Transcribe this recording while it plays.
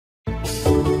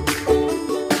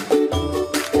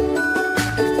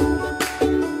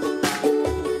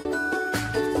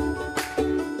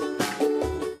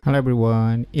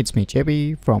everyone, it's me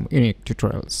JB from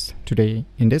UniqueTutorials. Today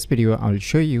in this video I'll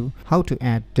show you how to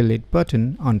add delete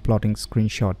button on Floating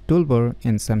Screenshot Toolbar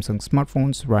in Samsung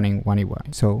smartphones running One UI.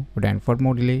 So without further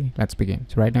more delay, let's begin.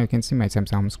 So right now you can see my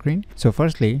Samsung screen. So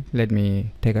firstly, let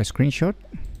me take a screenshot.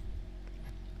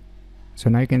 So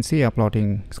now you can see a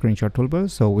Floating Screenshot Toolbar,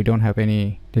 so we don't have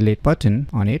any delete button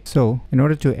on it. So in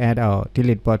order to add a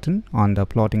delete button on the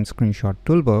Floating Screenshot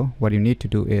Toolbar, what you need to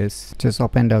do is just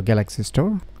open the Galaxy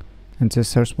Store and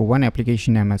just search for one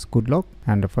application named as GoodLock,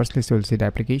 and the first list you will see the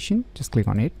application. Just click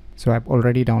on it. So I've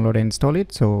already downloaded and installed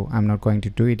it, so I'm not going to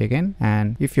do it again.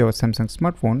 And if your Samsung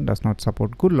smartphone does not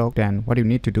support GoodLock, then what you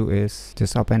need to do is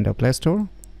just open the Play Store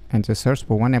and just search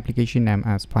for one application named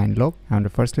as FindLock, and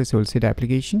the first list you will see the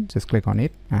application. Just click on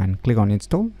it and click on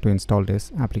install to install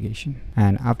this application.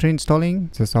 And after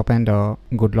installing, just open the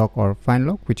GoodLock or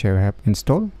FindLock which I have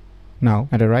installed. Now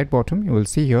at the right bottom you will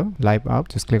see here live app.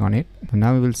 Just click on it, and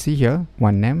now you will see here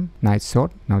one name, Nice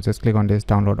Sort. Now just click on this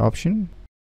download option.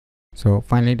 So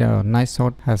finally the Nice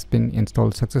Sort has been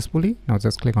installed successfully. Now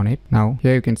just click on it. Now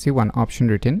here you can see one option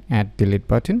written add delete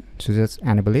button, so just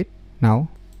enable it. Now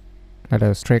let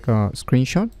us take a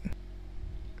screenshot.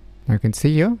 Now you can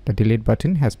see here the delete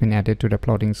button has been added to the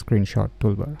Floating Screenshot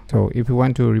Toolbar. So if you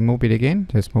want to remove it again,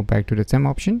 just move back to the same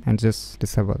option and just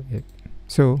disable it.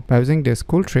 So by using these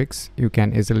cool tricks, you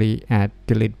can easily add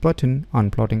delete button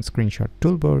on Floating Screenshot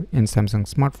Toolbar in Samsung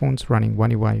smartphones running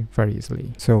One UI very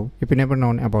easily. So if you never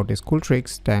known about these cool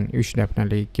tricks, then you should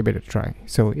definitely give it a try.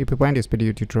 So if you find this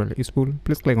video tutorial useful,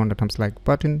 please click on the thumbs like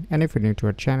button, and if you're new to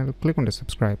our channel, click on the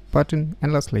subscribe button.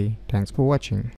 And lastly, thanks for watching.